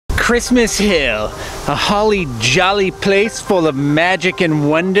Christmas Hill, a holly jolly place full of magic and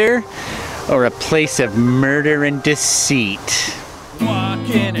wonder, or a place of murder and deceit?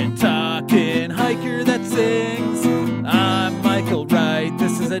 Walking and talking, hiker that sings. I'm Michael Wright,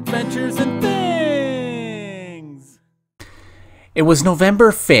 this is Adventures and Things. It was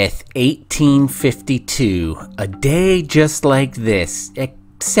November 5th, 1852, a day just like this,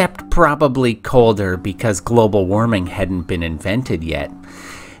 except probably colder because global warming hadn't been invented yet.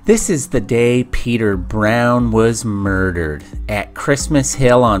 This is the day Peter Brown was murdered at Christmas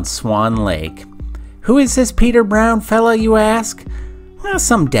Hill on Swan Lake. Who is this Peter Brown fella, you ask? Well,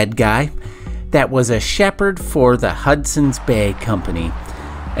 some dead guy that was a shepherd for the Hudson's Bay Company.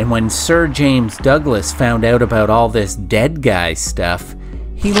 And when Sir James Douglas found out about all this dead guy stuff,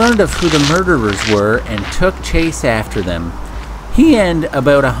 he learned of who the murderers were and took chase after them. He and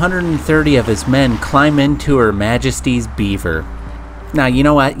about 130 of his men climb into Her Majesty's Beaver. Now, you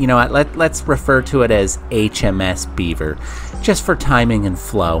know what? Let's refer to it as HMS Beaver, just for timing and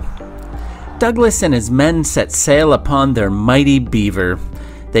flow. Douglas and his men set sail upon their mighty beaver.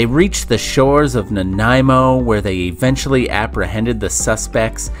 They reached the shores of Nanaimo, where they eventually apprehended the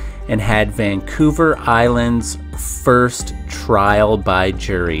suspects and had Vancouver Island's first trial by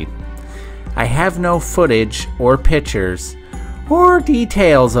jury. I have no footage or pictures or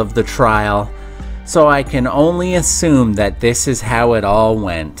details of the trial, so I can only assume that this is how it all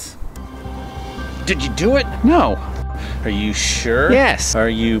went. Did you do it? No. Are you sure? Yes. Are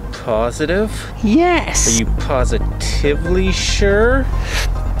you positive? Yes. Are you positively sure?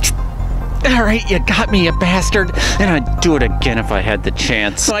 Alright, you got me, you bastard. And I'd do it again if I had the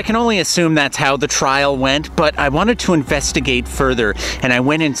chance. So I can only assume that's how the trial went, but I wanted to investigate further, and I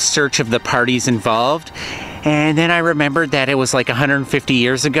went in search of the parties involved. And then I remembered that it was like 150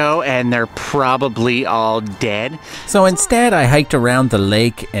 years ago, and they're probably all dead. So instead, I hiked around the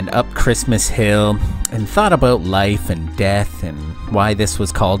lake and up Christmas Hill, and thought about life and death, and why this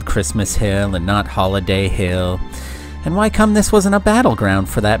was called Christmas Hill and not Holiday Hill, and why come this wasn't a battleground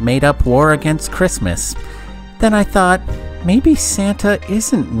for that made-up war against Christmas. Then I thought, maybe Santa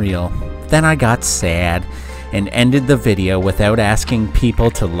isn't real. Then I got sad, and ended the video without asking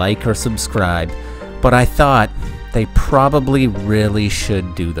people to like or subscribe. But I thought they probably really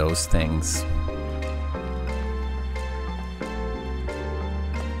should do those things.